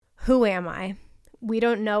Who am I? We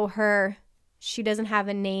don't know her. She doesn't have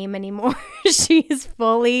a name anymore. She's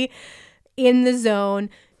fully in the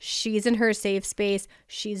zone. She's in her safe space.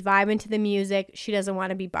 She's vibing to the music. She doesn't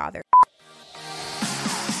want to be bothered.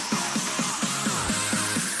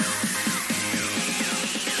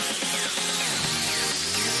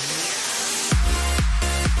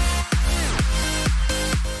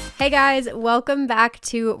 Hey guys, welcome back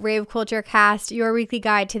to Rave Culture Cast, your weekly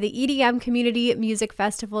guide to the EDM community, music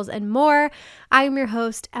festivals, and more. I am your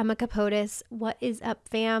host, Emma Capotis. What is up,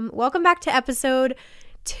 fam? Welcome back to episode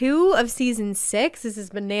 2 of season 6. This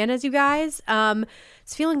is bananas, you guys.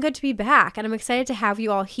 It's feeling good to be back, and I'm excited to have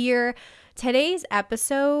you all here. Today's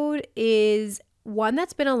episode is one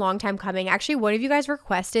that's been a long time coming. Actually, one of you guys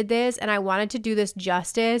requested this, and I wanted to do this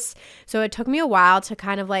justice, so it took me a while to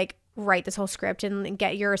kind of write this whole script and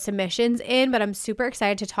get your submissions in, but I'm super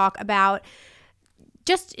excited to talk about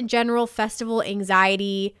just in general festival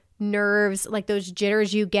anxiety, nerves, like those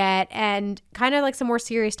jitters you get, and kind of like some more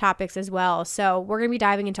serious topics as well. So we're going to be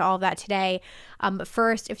diving into all of that today. But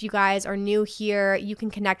first, if you guys are new here, you can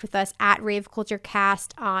connect with us at Rave Culture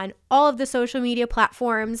Cast on all of the social media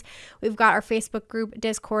platforms. We've got our Facebook group,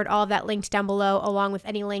 Discord, all of that linked down below, along with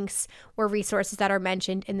any links or resources that are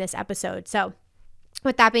mentioned in this episode. So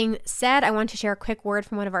with that being said, I want to share a quick word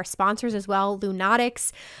from one of our sponsors as well,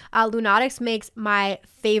 Lunatics. Lunatics makes my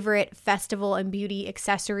favorite festival and beauty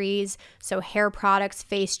accessories. So hair products,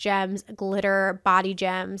 face gems, glitter, body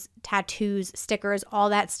gems, tattoos, stickers, all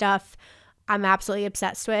that stuff I'm absolutely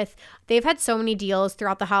obsessed with. They've had so many deals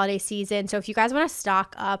throughout the holiday season. So if you guys want to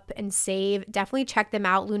stock up and save, definitely check them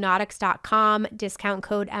out. Lunatics.com, discount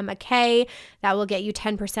code EMMAK. That will get you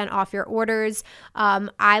 10% off your orders.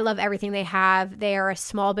 I love everything they have. They are a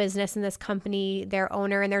small business in this company. Their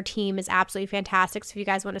owner and their team is absolutely fantastic. So if you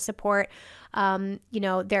guys want to support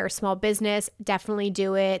their small business, definitely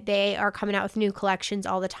do it. They are coming out with new collections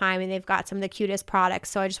all the time, and they've got some of the cutest products.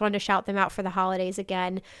 So I just wanted to shout them out for the holidays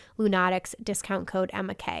again. Lunatics, discount code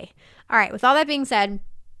EMMAK. All right, with all that being said,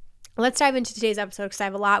 let's dive into today's episode because I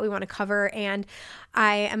have a lot we want to cover, and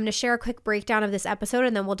I am going to share a quick breakdown of this episode,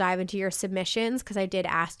 and then we'll dive into your submissions because I did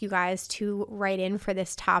ask you guys to write in for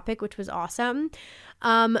this topic, which was awesome.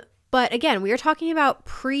 But again, we are talking about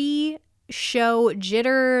pre-show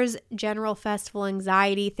jitters, general festival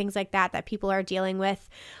anxiety, things like that people are dealing with.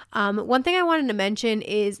 One thing I wanted to mention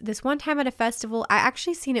is this one time at a festival, I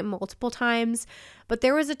actually seen it multiple times, but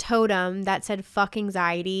there was a totem that said "fuck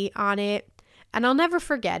anxiety" on it, and I'll never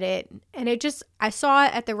forget it. And I saw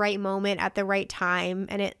it at the right moment, at the right time,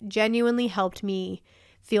 and it genuinely helped me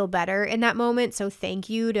feel better in that moment. So thank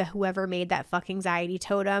you to whoever made that "fuck anxiety"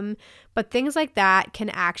 totem. But things like that can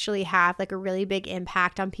actually have a really big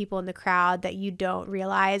impact on people in the crowd that you don't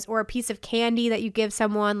realize. Or a piece of candy that you give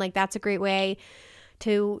someone, that's a great way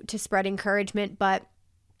to spread encouragement. But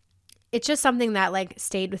it's just something that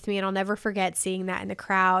stayed with me, and I'll never forget seeing that in the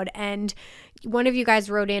crowd. And one of you guys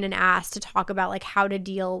wrote in and asked to talk about how to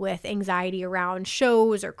deal with anxiety around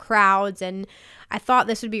shows or crowds, and I thought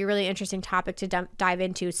this would be a really interesting topic to dive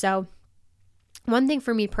into. So one thing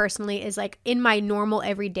for me personally is in my normal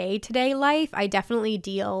everyday today life, I definitely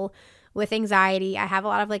deal with anxiety. I have a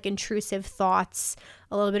lot of intrusive thoughts,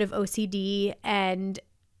 a little bit of OCD, and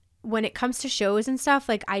when it comes to shows and stuff,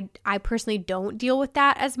 I personally don't deal with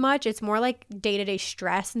that as much. It's more day-to-day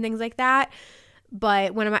stress and things like that.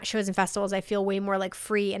 But when I'm at shows and festivals, I feel way more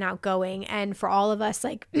free and outgoing. And for all of us,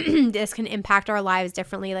 this can impact our lives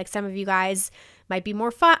differently. Some of you guys might be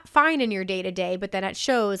more fine in your day-to-day, but then at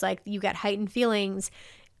shows, you get heightened feelings.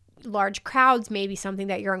 Large crowds may be something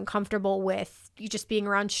that you're uncomfortable with. You just being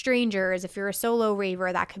around strangers. If you're a solo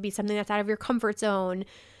raver, that could be something that's out of your comfort zone.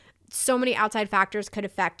 So many outside factors could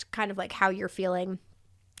affect kind of how you're feeling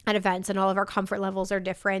at events, and all of our comfort levels are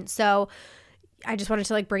different. So I just wanted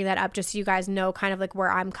to bring that up just so you guys know kind of where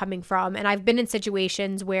I'm coming from. And I've been in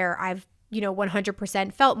situations where I've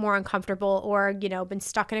 100% felt more uncomfortable, or been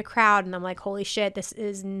stuck in a crowd and I'm holy shit, this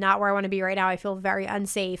is not where I want to be right now. I feel very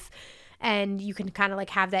unsafe, and you can kind of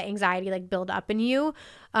have that anxiety build up in you.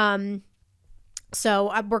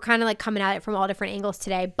 So we're kind of coming at it from all different angles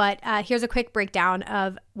today, but here's a quick breakdown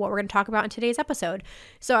of what we're going to talk about in today's episode.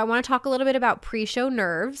 So I want to talk a little bit about pre-show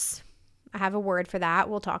nerves. I have a word for that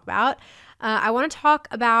we'll talk about. I want to talk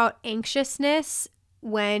about anxiousness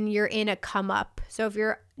when you're in a come up. So if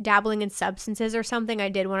you're dabbling in substances or something, I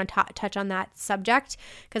did want to touch on that subject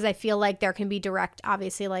because I feel there can be direct,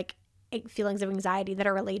 obviously, feelings of anxiety that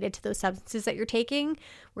are related to those substances that you're taking.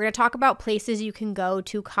 We're going to talk about places you can go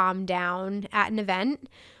to calm down at an event.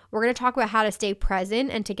 We're going to talk about how to stay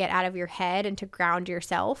present and to get out of your head and to ground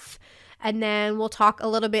yourself. And then we'll talk a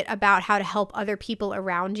little bit about how to help other people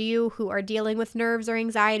around you who are dealing with nerves or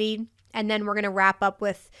anxiety. And then we're going to wrap up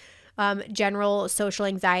with general social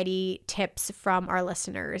anxiety tips from our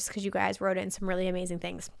listeners, because you guys wrote in some really amazing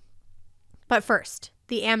things. But first,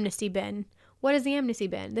 the Amnesty Bin. What is the Amnesty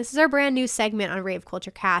Bin? This is our brand new segment on Rave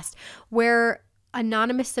Culture Cast, where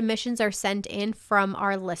anonymous submissions are sent in from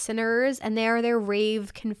our listeners, and they are their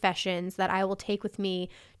rave confessions that I will take with me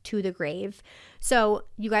to the grave. So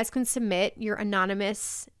you guys can submit your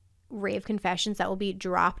anonymous rave confessions that will be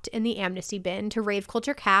dropped in the Amnesty Bin to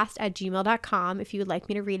raveculturecast@gmail.com if you would like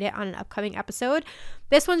me to read it on an upcoming episode.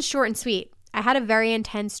 This one's short and sweet. I had a very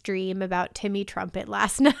intense dream about Timmy Trumpet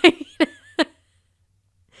last night.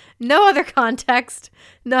 No other context,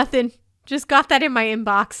 nothing. Just got that in my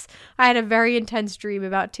inbox. I had a very intense dream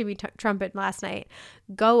about Timmy Trumpet last night.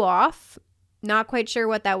 Go off. Not quite sure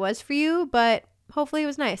what that was for you, but hopefully it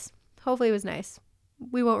was nice.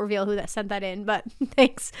 We won't reveal who that sent that in, but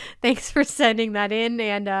thanks for sending that in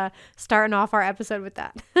and starting off our episode with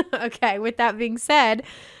that. Okay, with that being said,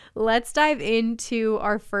 let's dive into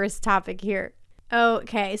our first topic here.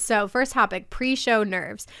 Okay, so first topic, pre-show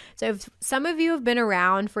nerves. So if some of you have been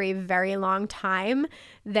around for a very long time,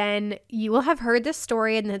 then you will have heard this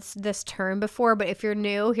story and this term before, but if you're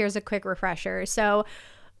new, here's a quick refresher. So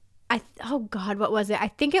what was it? I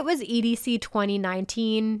think it was EDC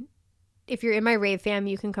 2019. If you're in my rave fam,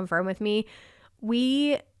 you can confirm with me.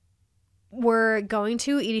 We were going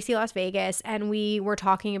to EDC Las Vegas and we were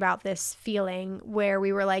talking about this feeling where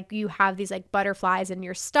we were like, you have these like butterflies in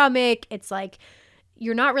your stomach. It's like,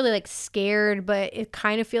 you're not really like scared, but it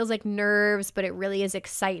kind of feels like nerves, but it really is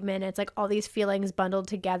excitement. It's like all these feelings bundled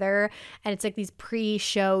together, and it's like these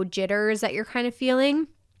pre-show jitters that you're kind of feeling.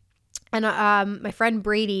 And my friend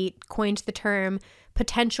Brady coined the term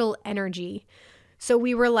potential energy. So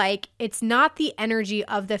we were like, it's not the energy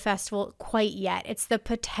of the festival quite yet. It's the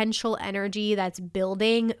potential energy that's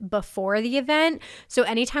building before the event. So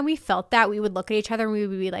anytime we felt that, we would look at each other and we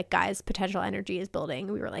would be like, guys, potential energy is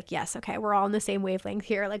building. We were like, yes, okay, we're all on the same wavelength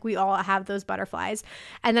here. Like we all have those butterflies.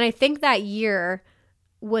 And then I think that year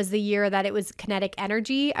was the year that it was kinetic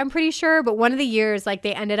energy, I'm pretty sure. But one of the years, like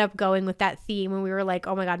they ended up going with that theme and we were like,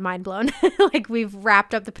 oh my God, mind blown. Like we've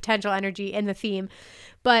wrapped up the potential energy in the theme.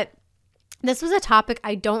 But this was a topic,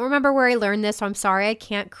 I don't remember where I learned this, so I'm sorry I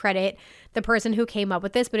can't credit the person who came up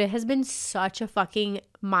with this, but it has been such a fucking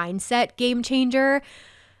mindset game changer.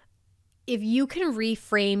 If you can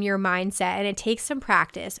reframe your mindset, and it takes some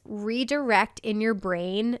practice, redirect in your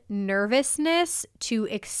brain nervousness to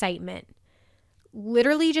excitement.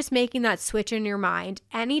 Literally just making that switch in your mind.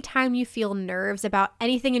 Anytime you feel nerves about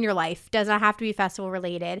anything in your life, does not have to be festival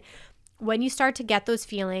related, when you start to get those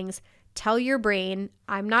feelings, tell your brain,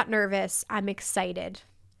 I'm not nervous, I'm excited.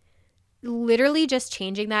 Literally just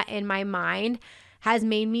changing that in my mind has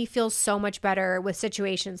made me feel so much better with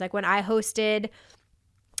situations. Like when I hosted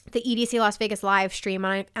the EDC Las Vegas live stream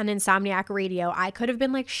on Insomniac Radio, I could have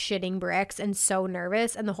been like shitting bricks and so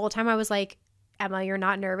nervous. And the whole time I was like, Emma, you're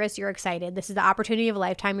not nervous, you're excited. This is the opportunity of a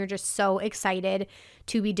lifetime. You're just so excited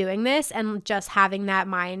to be doing this. And just having that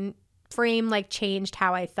mind frame like changed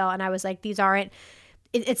how I felt. And I was like,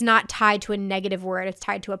 it's not tied to a negative word. It's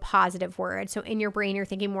tied to a positive word. So in your brain, you're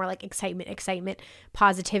thinking more like excitement,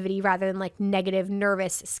 positivity, rather than like negative,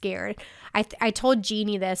 nervous, scared. I told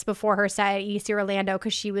Jeannie this before her set at EDC Orlando,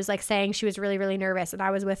 because she was like saying she was really, really nervous, and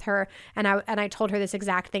I was with her, and I told her this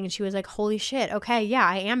exact thing, and she was like, holy shit, okay, yeah,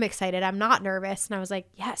 I am excited. I'm not nervous. And I was like,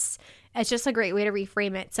 yes. It's just a great way to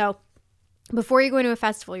reframe it. So before you go into a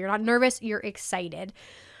festival, you're not nervous, you're excited.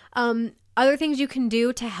 Other things you can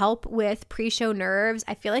do to help with pre-show nerves,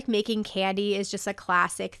 I feel like making candy is just a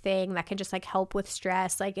classic thing that can just like help with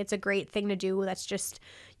stress. Like it's a great thing to do. That's just,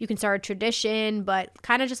 you can start a tradition, but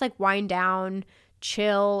kind of just like wind down,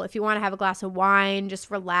 chill. If you want to have a glass of wine, just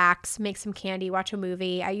relax, make some candy, watch a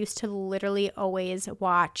movie. I used to literally always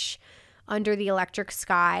watch Under the Electric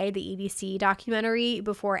Sky, the EDC documentary,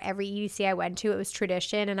 before every EDC I went to. It was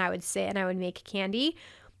tradition, and I would sit and I would make candy.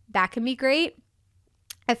 That can be great.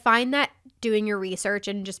 I find that doing your research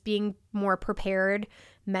and just being more prepared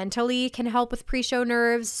mentally can help with pre-show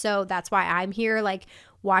nerves. So that's why I'm here, like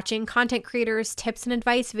watching content creators' tips and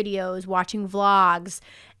advice videos, watching vlogs,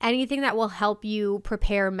 anything that will help you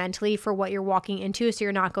prepare mentally for what you're walking into so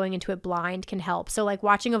you're not going into it blind can help. So like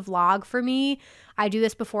watching a vlog for me, I do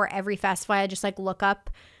this before every festival. I just like look up,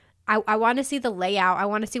 I want to see the layout. I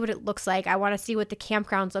want to see what it looks like. I want to see what the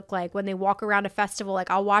campgrounds look like when they walk around a festival. Like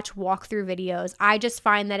I'll watch walkthrough videos. I just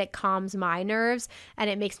find that it calms my nerves and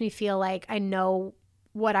it makes me feel like I know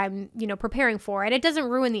what I'm, preparing for. And it doesn't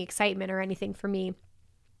ruin the excitement or anything for me.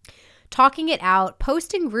 talking it out,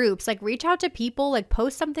 posting groups, like reach out to people, like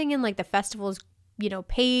post something in like the festival's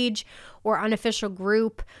page or unofficial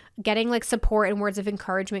group. Getting like support and words of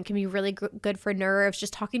encouragement can be really good for nerves.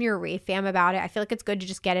 Just talking to your rave fam about it. I feel like it's good to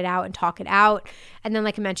just get it out and talk it out. And then,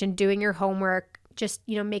 like I mentioned, doing your homework, just,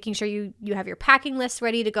 making sure you have your packing list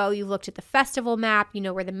ready to go. You've looked at the festival map,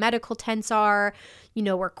 where the medical tents are,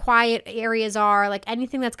 where quiet areas are, like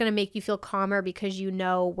anything that's going to make you feel calmer because you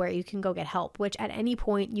know where you can go get help, which at any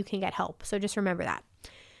point you can get help. So just remember that.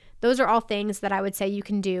 Those are all things that I would say you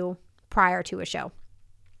can do prior to a show.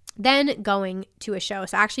 Then going to a show,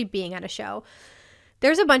 so actually being at a show,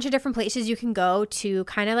 there's a bunch of different places you can go to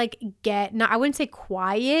kind of like get, I wouldn't say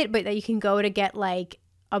quiet, but that you can go to get like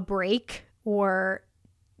a break or,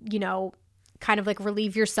 kind of like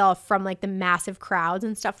relieve yourself from like the massive crowds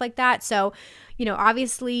and stuff like that. So,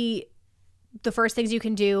 obviously the first things you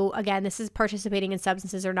can do, again, this is participating in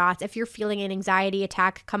substances or not. If you're feeling an anxiety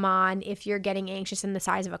attack, come on. If you're getting anxious in the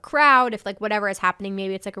size of a crowd, if like whatever is happening,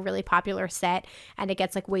 maybe it's like a really popular set and it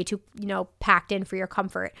gets like way too, packed in for your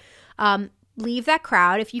comfort. Leave that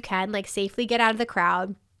crowd if you can, like safely get out of the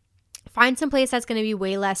crowd. Find some place that's going to be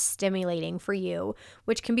way less stimulating for you,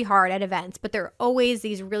 which can be hard at events, but there are always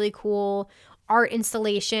these really cool art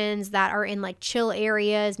installations that are in like chill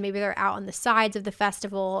areas. Maybe they're out on the sides of the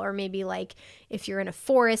festival, or maybe like if you're in a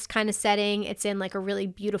forest kind of setting, it's in like a really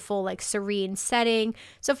beautiful, like serene setting.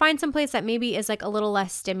 So find some place that maybe is like a little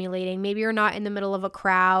less stimulating. Maybe you're not in the middle of a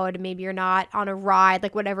crowd, maybe you're not on a ride,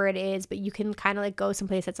 like whatever it is, but you can kind of like go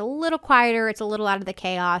someplace that's a little quieter, it's a little out of the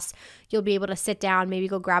chaos. You'll be able to sit down, maybe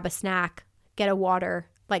go grab a snack, get a water,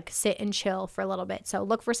 like sit and chill for a little bit. So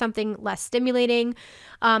look for something less stimulating.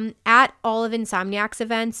 At all of Insomniac's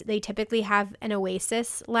events, they typically have an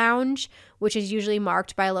Oasis lounge, which is usually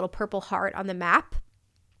marked by a little purple heart on the map.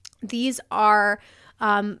 These are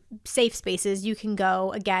safe spaces you can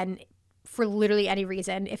go, again, for literally any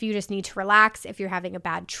reason. If you just need to relax, if you're having a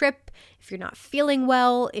bad trip, if you're not feeling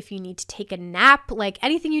well, if you need to take a nap, like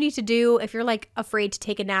anything you need to do, if you're like afraid to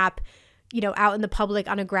take a nap, out in the public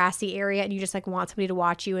on a grassy area and you just like want somebody to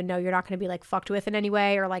watch you and know you're not going to be like fucked with in any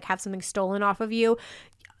way or like have something stolen off of you.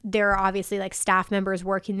 There are obviously like staff members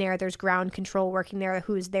working there. There's ground control working there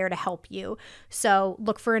who's there to help you. So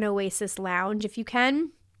look for an Oasis lounge if you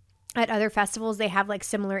can. At other festivals, they have like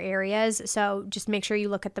similar areas. So just make sure you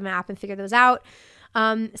look at the map and figure those out.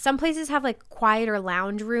 Some places have like quieter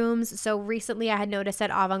lounge rooms. So recently I had noticed at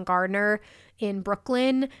Avant Gardener in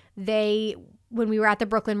Brooklyn, when we were at the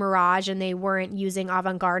Brooklyn Mirage and they weren't using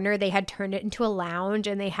Avant Gardener, they had turned it into a lounge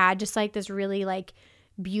and they had just like this really like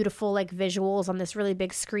beautiful like visuals on this really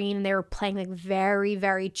big screen, and they were playing like very,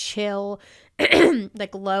 very chill,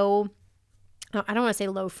 like low, I don't want to say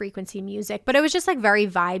low frequency music, but it was just like very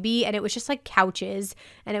vibey, and it was just like couches,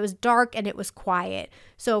 and it was dark and it was quiet.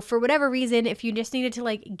 So for whatever reason, if you just needed to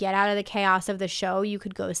like get out of the chaos of the show, you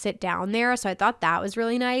could go sit down there. So I thought that was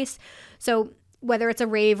really nice. So whether it's a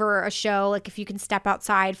rave or a show, like if you can step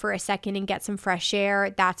outside for a second and get some fresh air,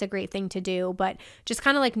 that's a great thing to do. But just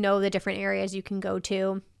kind of like know the different areas you can go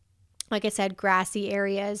to. Like I said, grassy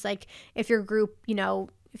areas, like if your group,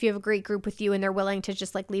 if you have a great group with you and they're willing to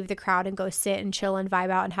just like leave the crowd and go sit and chill and vibe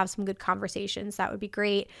out and have some good conversations, that would be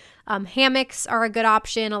great. Hammocks are a good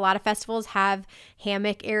option. A lot of festivals have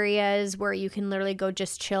hammock areas where you can literally go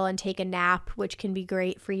just chill and take a nap, which can be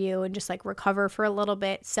great for you and just like recover for a little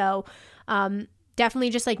bit. So definitely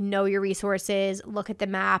just like know your resources, look at the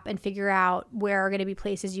map and figure out where are going to be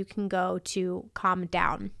places you can go to calm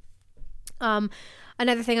down.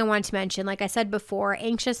 Another thing I wanted to mention, like I said before,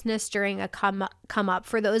 anxiousness during a come up.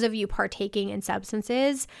 For those of you partaking in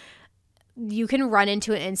substances, you can run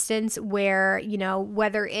into an instance where,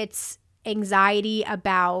 whether it's anxiety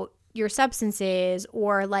about your substances,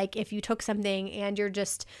 or like if you took something and you're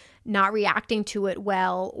just not reacting to it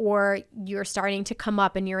well, or you're starting to come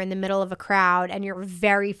up and you're in the middle of a crowd and you're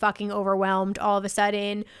very fucking overwhelmed all of a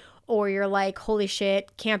sudden, or you're like, holy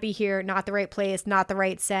shit, can't be here, not the right place, not the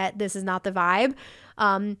right set, this is not the vibe.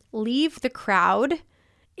 Leave the crowd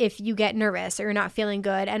if you get nervous or you're not feeling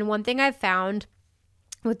good. And one thing I've found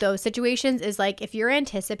with those situations is like if you're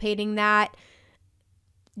anticipating that,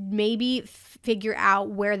 maybe figure out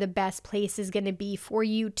where the best place is going to be for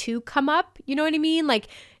you to come up. You know what I mean? Like,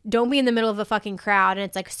 don't be in the middle of a fucking crowd and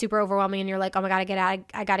it's like super overwhelming and you're like, oh my God,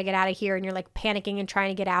 I gotta get out of here. And you're like panicking and trying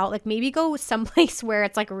to get out. Like maybe go someplace where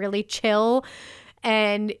it's like really chill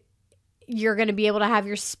and you're going to be able to have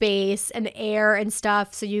your space and air and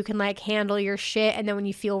stuff so you can like handle your shit. And then when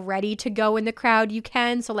you feel ready to go in the crowd, you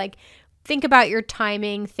can. So like think about your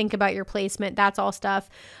timing, think about your placement. That's all stuff.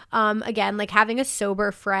 Again, like having a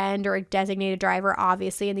sober friend or a designated driver,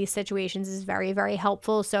 obviously in these situations is very, very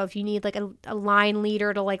helpful. So if you need like a line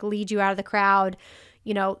leader to like lead you out of the crowd,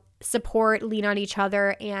 support, lean on each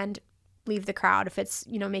other, and leave the crowd if it's,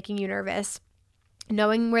 making you nervous.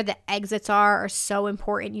 Knowing where the exits are so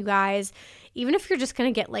important, you guys. Even if you're just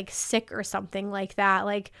going to get like sick or something like that,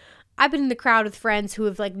 like I've been in the crowd with friends who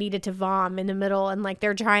have like needed to vom in the middle and like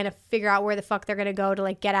they're trying to figure out where the fuck they're going to go to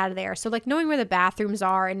like get out of there. So like knowing where the bathrooms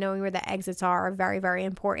are and knowing where the exits are very, very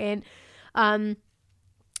important. And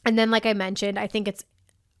then like I mentioned, I think it's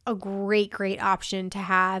a great option to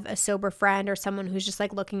have a sober friend or someone who's just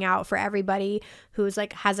like looking out for everybody, who's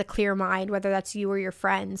like has a clear mind, whether that's you or your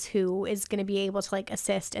friends, who is going to be able to like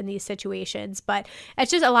assist in these situations. But it's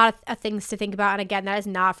just a lot of things to think about. And again, that is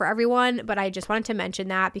not for everyone, but I just wanted to mention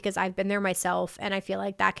that because I've been there myself, and I feel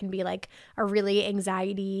like that can be like a really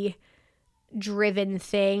anxiety driven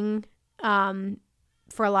thing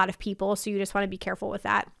for a lot of people. So you just want to be careful with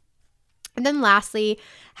that. And then lastly,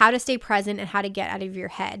 how to stay present and how to get out of your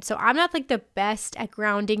head. So I'm not like the best at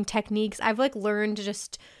grounding techniques. I've like learned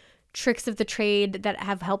just tricks of the trade that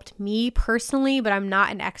have helped me personally, but I'm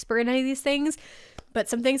not an expert in any of these things. But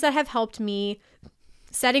some things that have helped me,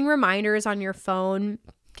 setting reminders on your phone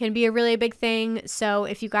can be a really big thing. So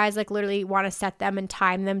if you guys like literally want to set them and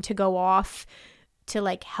time them to go off to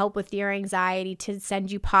like help with your anxiety, to send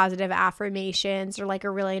you positive affirmations or like a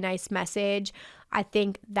really nice message, I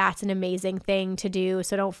think that's an amazing thing to do.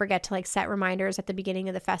 So don't forget to like set reminders at the beginning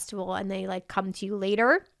of the festival and they like come to you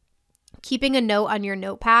later. Keeping a note on your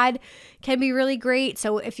notepad can be really great.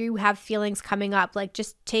 So if you have feelings coming up, like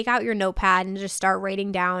just take out your notepad and just start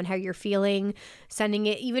writing down how you're feeling, sending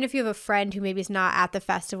it. Even if you have a friend who maybe is not at the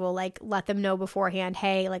festival, like let them know beforehand,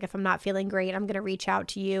 hey, like if I'm not feeling great, I'm going to reach out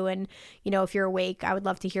to you. And, if you're awake, I would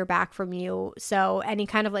love to hear back from you. So any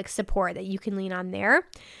kind of like support that you can lean on there.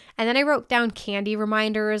 And then I wrote down candy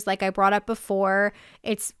reminders like I brought up before.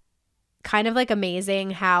 It's kind of like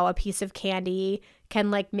amazing how a piece of candy can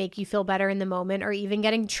like make you feel better in the moment, or even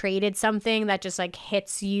getting traded something that just like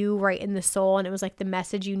hits you right in the soul and it was like the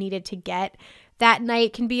message you needed to get that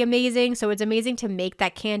night can be amazing. So it's amazing to make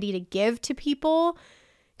that candy to give to people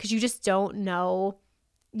because you just don't know.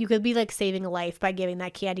 You could be like saving a life by giving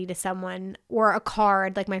that candy to someone, or a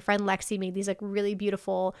card. Like my friend Lexi made these like really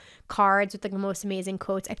beautiful cards with like the most amazing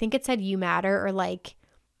quotes. I think it said "You matter" or like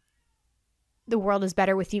 "The world is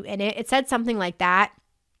better with you in it." It said something like that.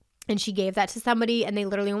 And she gave that to somebody and they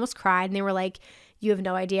literally almost cried. And they were like, you have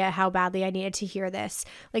no idea how badly I needed to hear this.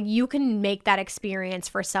 Like you can make that experience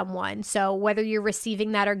for someone. So whether you're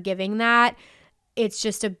receiving that or giving that, it's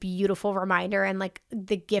just a beautiful reminder. And like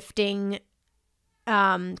the gifting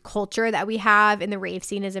culture that we have in the rave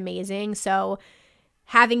scene is amazing. So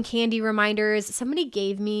having candy reminders. Somebody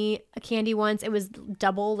gave me a candy once. It was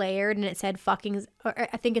double layered and it said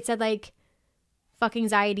I think it said like fuck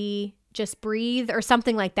anxiety, just breathe, or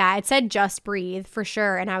something like that. It said just breathe for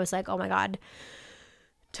sure. And I was like, oh my God,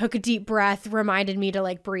 took a deep breath, reminded me to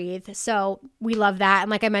like breathe. So we love that.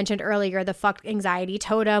 And like I mentioned earlier, the fuck anxiety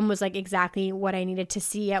totem was like exactly what I needed to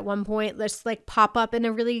see at one point. Let's like pop up in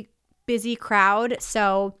a really busy crowd.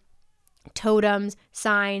 So totems,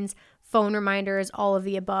 signs, phone reminders, all of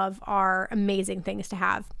the above are amazing things to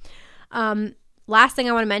have. Last thing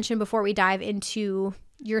I want to mention before we dive into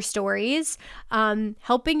your stories,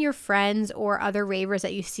 helping your friends or other ravers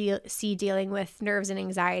that you see dealing with nerves and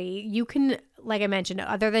anxiety. You can, like I mentioned,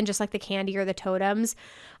 other than just like the candy or the totems,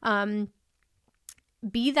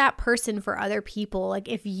 be that person for other people. Like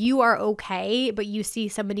if you are okay, but you see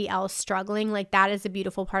somebody else struggling, like that is the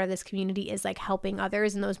beautiful part of this community, is like helping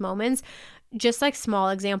others in those moments. Just like small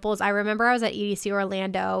examples. I remember I was at EDC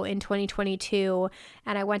Orlando in 2022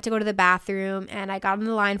 and I went to go to the bathroom and I got on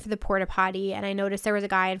the line for the porta potty and I noticed there was a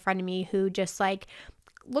guy in front of me who just like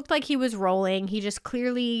looked like he was rolling. He just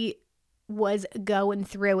clearly was going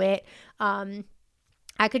through it.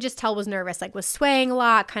 I could just tell was nervous, like was swaying a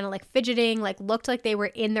lot, kind of like fidgeting, like looked like they were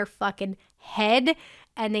in their fucking head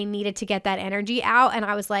and they needed to get that energy out. And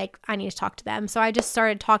I was like, I need to talk to them. So I just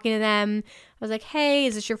started talking to them. I was like, hey,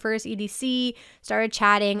 is this your first EDC? Started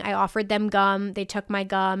chatting. I offered them gum. They took my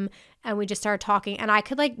gum and we just started talking. And I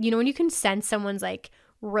could like, when you can sense someone's like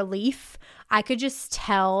relief, I could just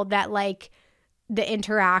tell that like the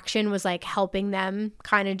interaction was like helping them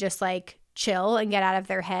kind of just like chill and get out of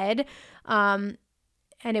their head.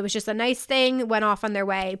 And it was just a nice thing, went off on their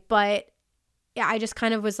way. But yeah, I just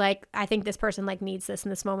kind of was like, I think this person like needs this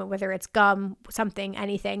in this moment, whether it's gum, something,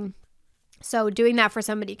 anything. So doing that for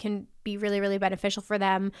somebody can be really, really beneficial for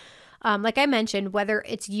them. Like I mentioned, whether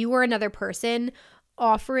it's you or another person,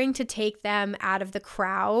 offering to take them out of the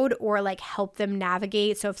crowd or like help them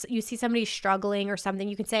navigate. So if you see somebody struggling or something,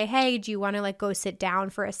 you can say, hey, do you want to like go sit down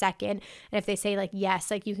for a second? And if they say like yes,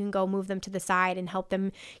 like you can go move them to the side and help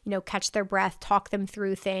them, catch their breath, talk them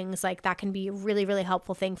through things. Like that can be a really, really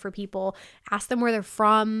helpful thing for people. Ask them where they're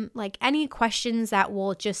from. Like any questions that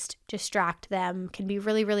will just distract them can be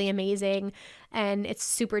really, really amazing. And it's a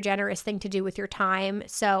super generous thing to do with your time.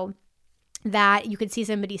 So that you could see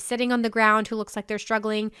somebody sitting on the ground who looks like they're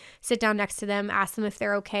struggling, sit down next to them, ask them if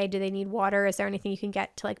they're okay. Do they need water? Is there anything you can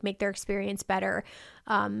get to like make their experience better?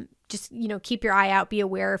 Just, keep your eye out, be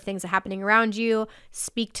aware of things that are happening around you,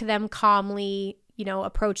 speak to them calmly,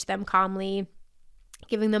 approach them calmly.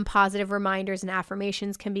 Giving them positive reminders and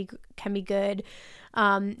affirmations can be good.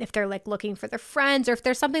 If they're like looking for their friends, or if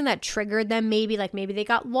there's something that triggered them, maybe they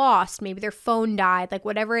got lost, maybe their phone died, like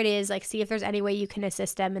whatever it is, like see if there's any way you can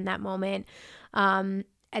assist them in that moment. And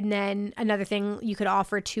then another thing you could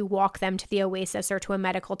offer to walk them to the Oasis or to a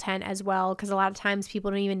medical tent as well, because a lot of times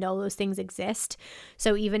people don't even know those things exist.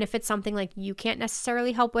 So even if it's something like you can't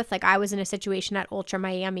necessarily help with, like I was in a situation at Ultra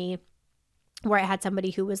Miami where I had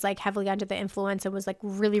somebody who was like heavily under the influence and was like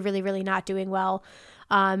really, really, really not doing well.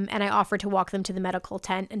 And I offered to walk them to the medical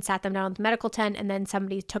tent and sat them down at the medical tent. And then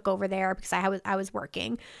somebody took over there because I was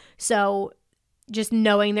working. So just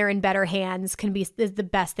knowing they're in better hands is the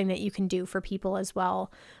best thing that you can do for people as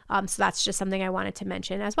well. So that's just something I wanted to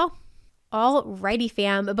mention as well. Alrighty,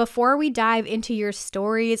 fam. Before we dive into your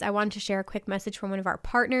stories, I wanted to share a quick message from one of our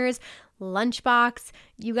partners, Lunchbox.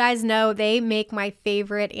 You guys know they make my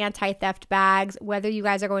favorite anti-theft bags. Whether you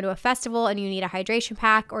guys are going to a festival and you need a hydration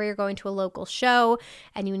pack, or you're going to a local show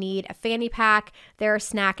and you need a fanny pack, their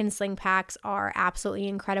snack and sling packs are absolutely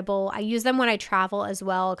incredible. I use them when I travel as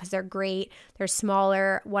well because they're great. They're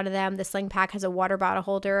smaller. One of them, the sling pack, has a water bottle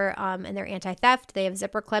holder, and they're anti-theft. They have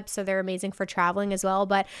zipper clips, so they're amazing for traveling as well.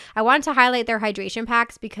 But I wanted to highlight their hydration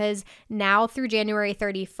packs because now through January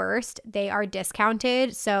 31st, they are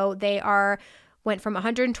discounted. So they went from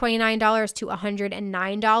 $129 to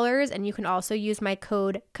 $109, and you can also use my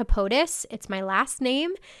code CAPOTES. It's my last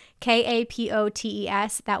name,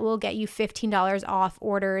 KAPOTES. That will get you $15 off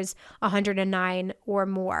orders $109 or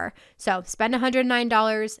more. So spend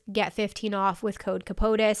 $109, get $15 off with code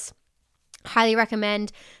CAPOTES. Highly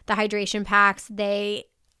recommend the hydration packs. They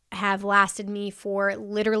have lasted me for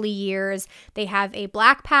literally years. They have a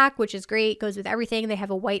black pack, which is great, goes with everything. They have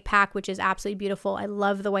a white pack, which is absolutely beautiful. I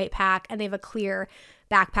love the white pack. And they have a clear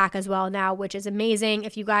backpack as well now, which is amazing.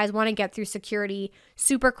 If you guys want to get through security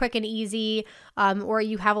super quick and easy, or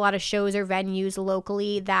you have a lot of shows or venues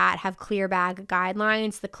locally that have clear bag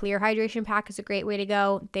guidelines, the clear hydration pack is a great way to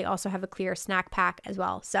go. They also have a clear snack pack as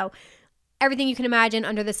well. So everything you can imagine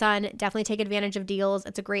under the sun, definitely take advantage of deals.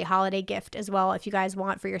 It's a great holiday gift as well if you guys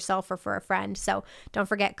want for yourself or for a friend. So don't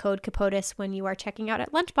forget code CAPOTES when you are checking out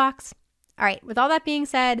at Lunchbox. All right, with all that being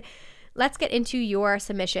said, let's get into your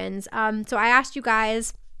submissions. So I asked you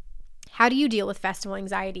guys, how do you deal with festival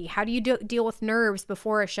anxiety? How do you deal with nerves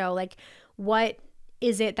before a show? Like, what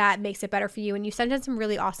is it that makes it better for you? And you sent in some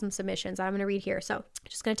really awesome submissions that I'm going to read here. So I'm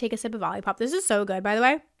just going to take a sip of Olipop. This is so good, by the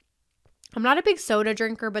way. I'm not a big soda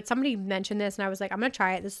drinker, but somebody mentioned this and I was like, I'm going to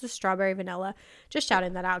try it. This is strawberry vanilla. Just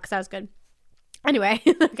shouting that out because that was good. Anyway,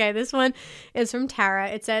 okay, this one is from Tara.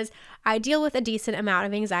 It says, I deal with a decent amount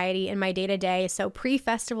of anxiety in my day-to-day, so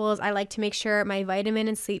pre-festivals, I like to make sure my vitamin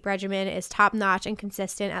and sleep regimen is top-notch and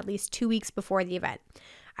consistent at least 2 weeks before the event.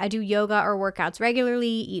 I do yoga or workouts regularly,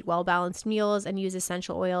 eat well-balanced meals, and use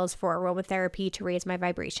essential oils for aromatherapy to raise my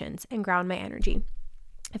vibrations and ground my energy.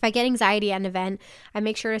 If I get anxiety at an event, I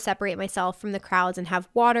make sure to separate myself from the crowds and have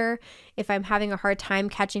water. If I'm having a hard time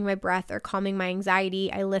catching my breath or calming my anxiety,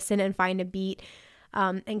 I listen and find a beat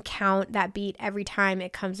and count that beat every time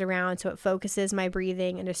it comes around so it focuses my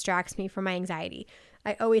breathing and distracts me from my anxiety.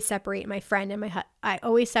 I always separate my friend and I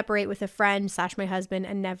always separate with a friend / my husband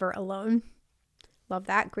and never alone. Love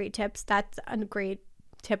that. Great tips. That's a great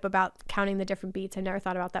tip about counting the different beats. I never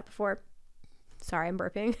thought about that before. Sorry, I'm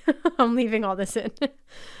burping. I'm leaving all this in.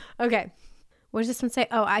 Okay. What does this one say?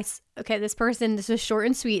 This person, this was short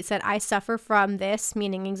and sweet, said, I suffer from this,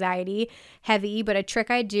 meaning anxiety, heavy, but a trick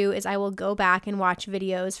I do is I will go back and watch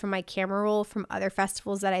videos from my camera roll from other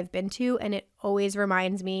festivals that I've been to, and it always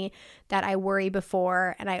reminds me that I worry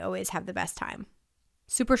before and I always have the best time.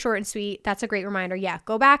 Super short and sweet. That's a great reminder. Yeah,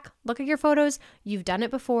 go back, look at your photos. You've done it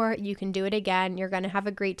before. You can do it again. You're going to have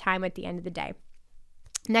a great time at the end of the day.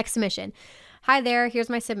 Next submission. Hi there, here's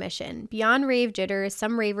my submission. Beyond rave jitters,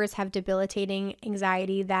 some ravers have debilitating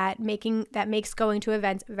anxiety that makes going to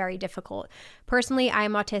events very difficult. Personally, I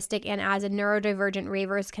am autistic, and as a neurodivergent,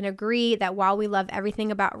 ravers can agree that while we love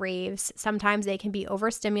everything about raves, sometimes they can be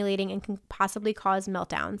overstimulating and can possibly cause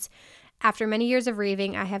meltdowns. After many years of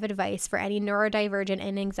raving, I have advice for any neurodivergent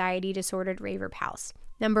and anxiety disordered raver pals.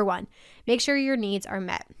 Number 1, make sure your needs are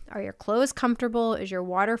met. Are your clothes comfortable? Is your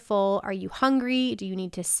water full? Are you hungry? Do you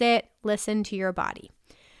need to sit? Listen to your body.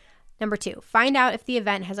 Number 2, find out if the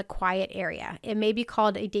event has a quiet area. It may be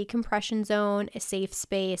called a decompression zone, a safe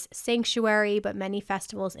space, sanctuary, but many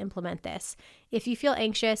festivals implement this. If you feel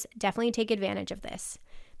anxious, definitely take advantage of this.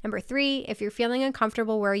 Number 3, if you're feeling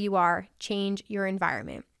uncomfortable where you are, change your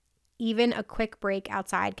environment. Even a quick break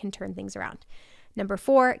outside can turn things around. Number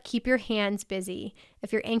 4, keep your hands busy.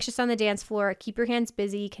 If you're anxious on the dance floor, keep your hands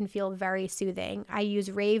busy can feel very soothing. I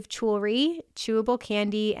use Rave Jewelry, chewable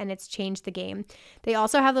candy, and it's changed the game. They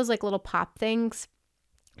also have those like little pop things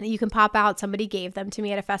that you can pop out. Somebody gave them to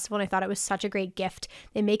me at a festival, and I thought it was such a great gift.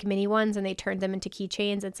 They make mini ones, and they turned them into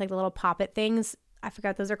keychains. It's like the little pop-it things. I forgot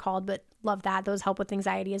what those are called, but love that. Those help with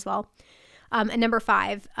anxiety as well. And number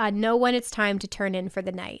 5, know when it's time to turn in for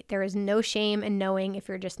the night. There is no shame in knowing if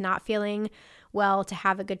you're just not feeling well to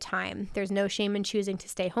have a good time. There's no shame in choosing to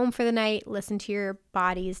stay home for the night. Listen to your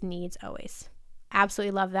body's needs always.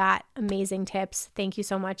 Absolutely love that. Amazing tips. Thank you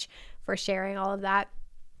so much for sharing all of that.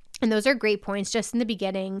 And those are great points just in the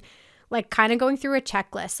beginning, like kind of going through a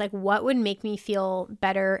checklist, like what would make me feel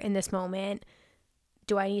better in this moment?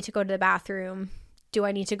 Do I need to go to the bathroom? Do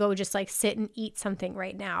I need to go just like sit and eat something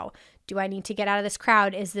right now? Do I need to get out of this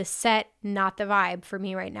crowd? Is this set not the vibe for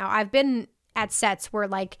me right now? I've been at sets where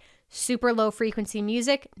like super low frequency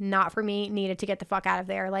music, not for me, needed to get the fuck out of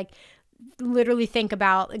there. Like literally think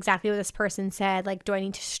about exactly what this person said. Like, do I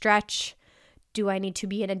need to stretch? Do I need to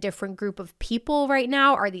be in a different group of people right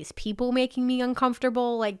now? Are these people making me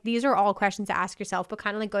uncomfortable? Like these are all questions to ask yourself, but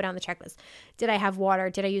kind of like go down the checklist. Did I have water?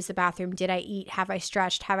 Did I use the bathroom? Did I eat? Have I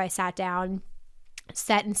stretched? Have I sat down?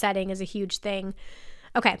 Set and setting is a huge thing.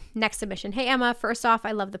 Okay, next submission. Hey, Emma. First off,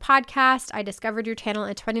 I love the podcast. I discovered your channel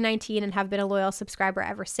in 2019 and have been a loyal subscriber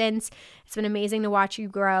ever since. It's been amazing to watch you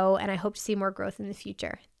grow, and I hope to see more growth in the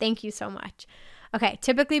future. Thank you so much. Okay,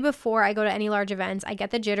 typically before I go to any large events, I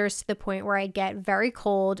get the jitters to the point where I get very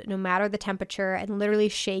cold no matter the temperature and literally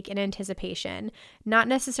shake in anticipation. Not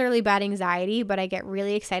necessarily bad anxiety, but I get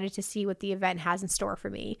really excited to see what the event has in store for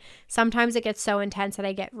me. Sometimes it gets so intense that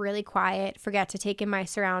I get really quiet, forget to take in my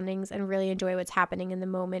surroundings, and really enjoy what's happening in the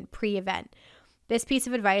moment pre-event. This piece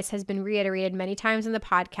of advice has been reiterated many times in the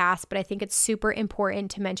podcast, but I think it's super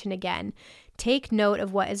important to mention again. Take note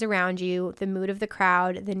of what is around you, the mood of the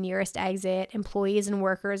crowd, the nearest exit, employees and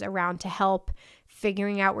workers around to help.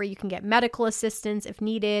 Figuring out where you can get medical assistance if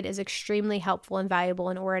needed is extremely helpful and valuable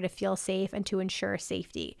in order to feel safe and to ensure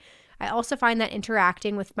safety. I also find that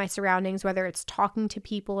interacting with my surroundings, whether it's talking to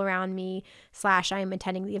people around me / I am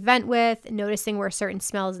attending the event with, noticing where certain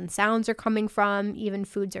smells and sounds are coming from, even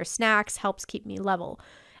foods or snacks, helps keep me level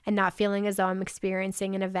and not feeling as though I'm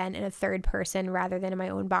experiencing an event in a third person rather than in my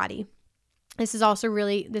own body. This also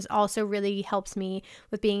really helps me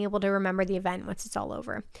with being able to remember the event once it's all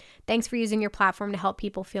over. Thanks for using your platform to help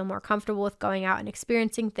people feel more comfortable with going out and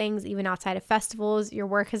experiencing things, even outside of festivals. Your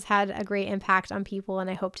work has had a great impact on people, and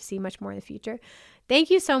I hope to see much more in the future. Thank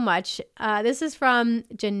you so much. This is from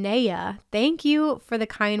Janaea. Thank you for the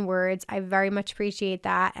kind words. I very much appreciate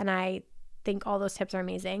that, and I think all those tips are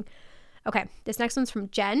amazing. Okay, this next one's from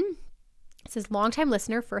Jen. It says, long-time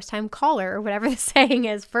listener, first-time caller, or whatever the saying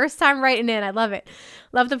is. First time writing in. I love it.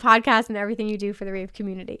 Love the podcast and everything you do for the rave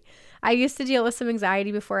community. I used to deal with some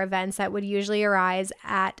anxiety before events that would usually arise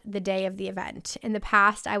at the day of the event. In the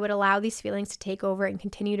past, I would allow these feelings to take over and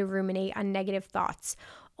continue to ruminate on negative thoughts,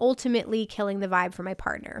 ultimately killing the vibe for my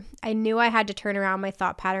partner. I knew I had to turn around my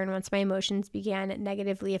thought pattern once my emotions began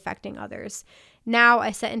negatively affecting others. Now I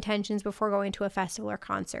set intentions before going to a festival or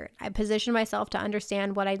concert. I position myself to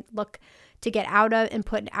understand what I look to get out of and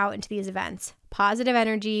put out into these events. Positive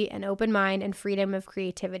energy, an open mind, and freedom of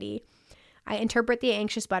creativity. I interpret the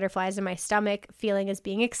anxious butterflies in my stomach feeling as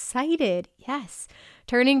being excited. Yes.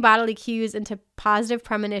 Turning bodily cues into positive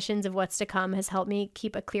premonitions of what's to come has helped me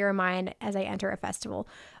keep a clearer mind as I enter a festival.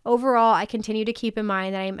 Overall, I continue to keep in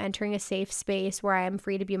mind that I am entering a safe space where I am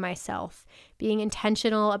free to be myself. Being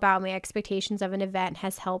intentional about my expectations of an event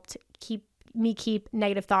has helped keep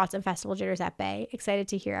negative thoughts and festival jitters at bay. Excited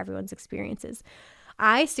to hear everyone's experiences.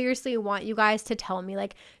 I seriously want you guys to tell me,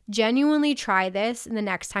 like, genuinely try this and the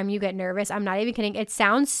next time you get nervous. I'm not even kidding. It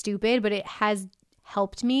sounds stupid, but it has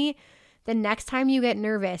helped me. The next time you get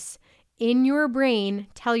nervous, in your brain,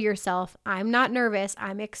 tell yourself, I'm not nervous,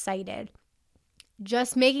 I'm excited.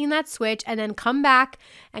 Just making that switch, and then come back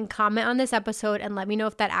and comment on this episode and let me know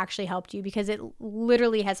if that actually helped you, because it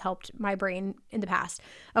literally has helped my brain in the past.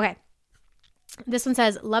 Okay. This one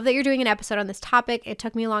says, love that you're doing an episode on this topic. It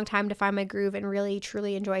took me a long time to find my groove and really,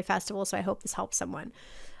 truly enjoy festivals, so I hope this helps someone.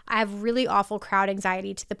 I have really awful crowd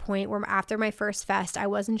anxiety to the point where after my first fest, I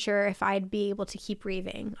wasn't sure if I'd be able to keep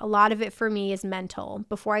raving. A lot of it for me is mental.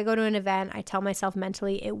 Before I go to an event, I tell myself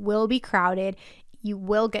mentally, it will be crowded, you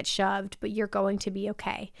will get shoved, but you're going to be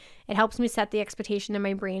okay. It helps me set the expectation in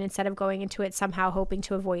my brain instead of going into it somehow hoping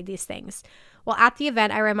to avoid these things. Well, at the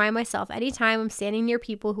event, I remind myself anytime I'm standing near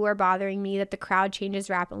people who are bothering me that the crowd changes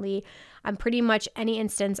rapidly. On pretty much any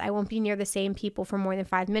instance, I won't be near the same people for more than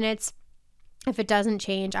 5 minutes. If it doesn't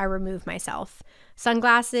change, I remove myself.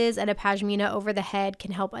 Sunglasses and a pashmina over the head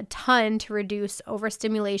can help a ton to reduce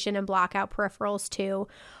overstimulation and block out peripherals too.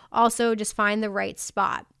 Also, just find the right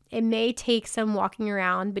spot. It may take some walking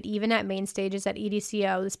around, but even at main stages at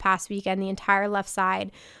EDCO this past weekend, the entire left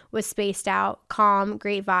side was spaced out, calm,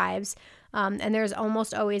 great vibes. And there's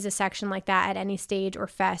almost always a section like that at any stage or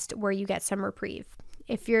fest where you get some reprieve.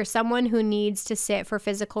 If you're someone who needs to sit for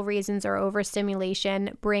physical reasons or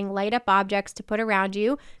overstimulation, bring light up objects to put around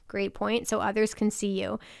you. Great point. So others can see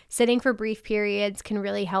you. Sitting for brief periods can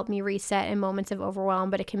really help me reset in moments of overwhelm,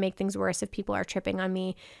 but it can make things worse if people are tripping on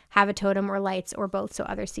me. Have a totem or lights or both so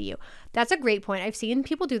others see you. That's a great point. I've seen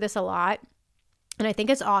people do this a lot. And I think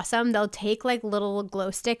it's awesome. They'll take like little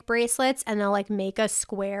glow stick bracelets and they'll like make a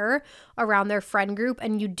square around their friend group,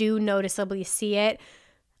 and you do noticeably see it.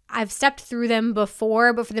 I've stepped through them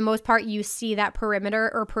before, but for the most part, you see that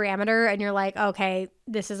perimeter or parameter and you're like, okay,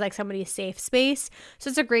 this is like somebody's safe space. So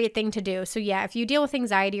it's a great thing to do. So yeah, if you deal with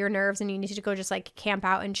anxiety or nerves and you need to go just like camp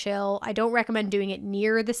out and chill, I don't recommend doing it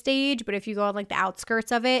near the stage, but if you go on like the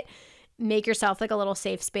outskirts of it, make yourself like a little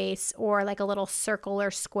safe space or like a little circle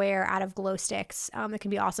or square out of glow sticks. It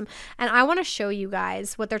can be awesome. And I want to show you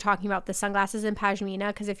guys what they're talking about, the sunglasses and pashmina,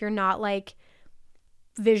 because if you're not like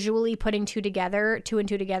visually putting two and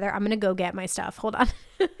two together, I'm going to go get my stuff. Hold on.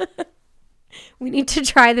 We need to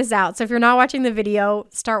try this out. So if you're not watching the video,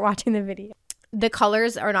 start watching the video. The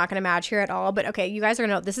colors are not going to match here at all, but okay, you guys are going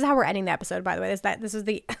to know. This is how we're ending the episode, by the way. This is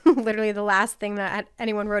the literally the last thing that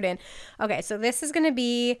anyone wrote in. Okay, so this is going to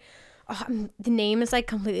be, the name is like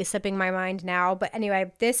completely slipping my mind now, but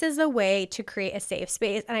anyway, this is a way to create a safe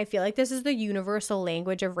space, and I feel like this is the universal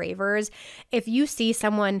language of ravers. If you see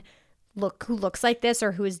someone who looks like this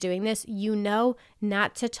or who is doing this, you know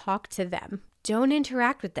not to talk to them. Don't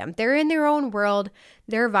interact with them. They're in their own world.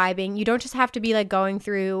 They're vibing. You don't just have to be like going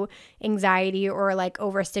through anxiety or like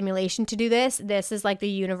overstimulation to do this. This is like the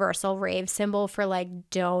universal rave symbol for like,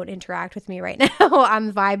 don't interact with me right now.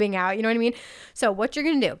 I'm vibing out. You know what I mean? So what you're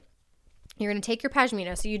going to do, you're going to take your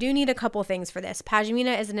pashmina. So you do need a couple things for this.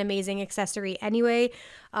 Pashmina is an amazing accessory anyway,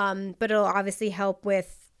 but it'll obviously help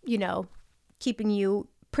with, you know, keeping you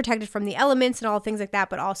protected from the elements and all things like that,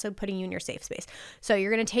 but also putting you in your safe space. So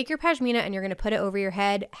you're going to take your pashmina and you're going to put it over your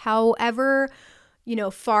head, however, you know,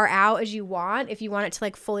 far out as you want. If you want it to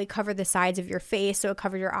like fully cover the sides of your face, so it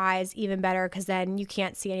covers your eyes, even better, because then you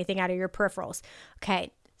can't see anything out of your peripherals.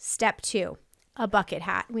 Okay, step 2, a bucket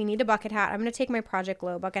hat. We need a bucket hat. I'm going to take my Project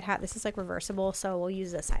Glow bucket hat. This is like reversible, so we'll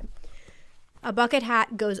use this side. A bucket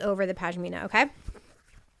hat goes over the pashmina, okay?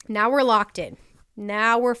 Now we're locked in.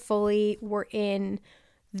 Now we're in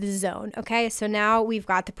the zone. Okay, so now we've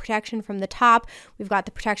got the protection from the top, we've got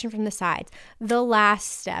the protection from the sides. The last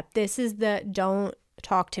step, this is the don't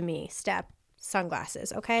talk to me step,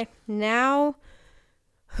 sunglasses. Okay, now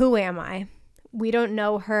who am I? We don't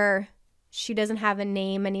know her. She doesn't have a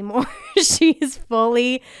name anymore. She's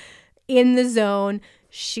fully in the zone.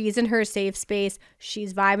 She's in her safe space.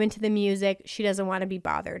 She's vibing to the music. She doesn't want to be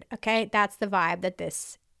bothered. Okay, that's the vibe that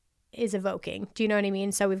this is evoking. Do you know what I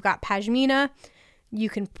mean? So we've got pashmina. You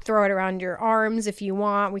can throw it around your arms if you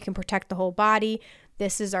want. We can protect the whole body.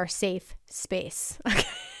 This is our safe space. Okay.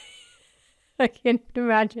 I can't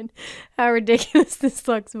imagine how ridiculous this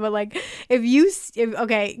looks. But like,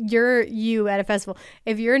 you're you at a festival.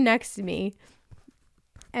 If you're next to me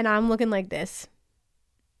and I'm looking like this,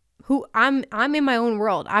 I'm in my own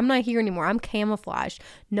world. I'm not here anymore. I'm camouflaged.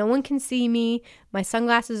 No one can see me. My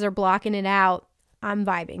sunglasses are blocking it out. I'm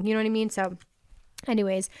vibing. You know what I mean? So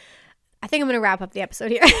anyways, I think I'm going to wrap up the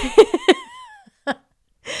episode here.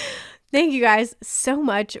 Thank you guys so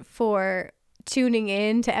much for tuning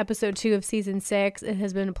in to episode 2 of season 6. It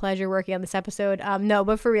has been a pleasure working on this episode. No,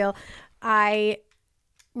 but for real, I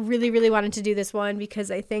really, really wanted to do this one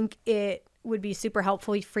because I think it would be super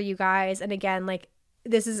helpful for you guys. And again, like,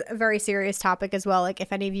 this is a very serious topic as well. Like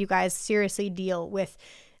if any of you guys seriously deal with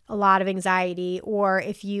a lot of anxiety, or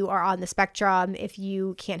if you are on the spectrum, if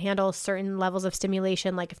you can't handle certain levels of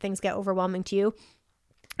stimulation, like if things get overwhelming to you,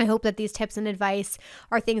 I hope that these tips and advice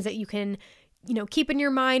are things that you can, keep in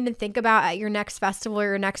your mind and think about at your next festival or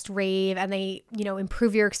your next rave, and they,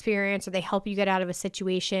 improve your experience, or they help you get out of a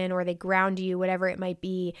situation, or they ground you, whatever it might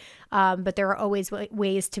be. But there are always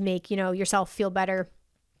ways to make, yourself feel better,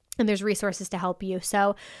 and there's resources to help you.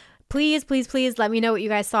 So please, please, please let me know what you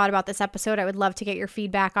guys thought about this episode. I would love to get your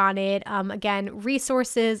feedback on it. Again,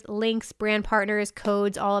 resources, links, brand partners,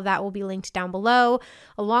 codes, all of that will be linked down below,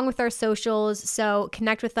 along with our socials. So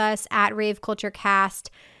connect with us at Rave Culture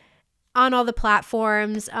Cast on all the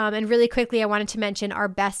platforms. And really quickly, I wanted to mention our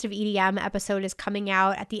Best of EDM episode is coming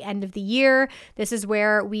out at the end of the year. This is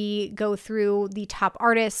where we go through the top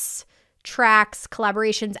artists, tracks,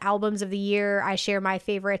 collaborations, albums of the year. I share my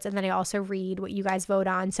favorites, and then I also read what you guys vote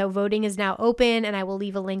on. So voting is now open, and I will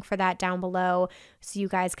leave a link for that down below so you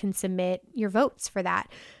guys can submit your votes for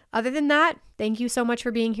that. Other than that, thank you so much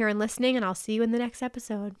for being here and listening, and I'll see you in the next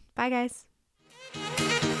episode. Bye, guys.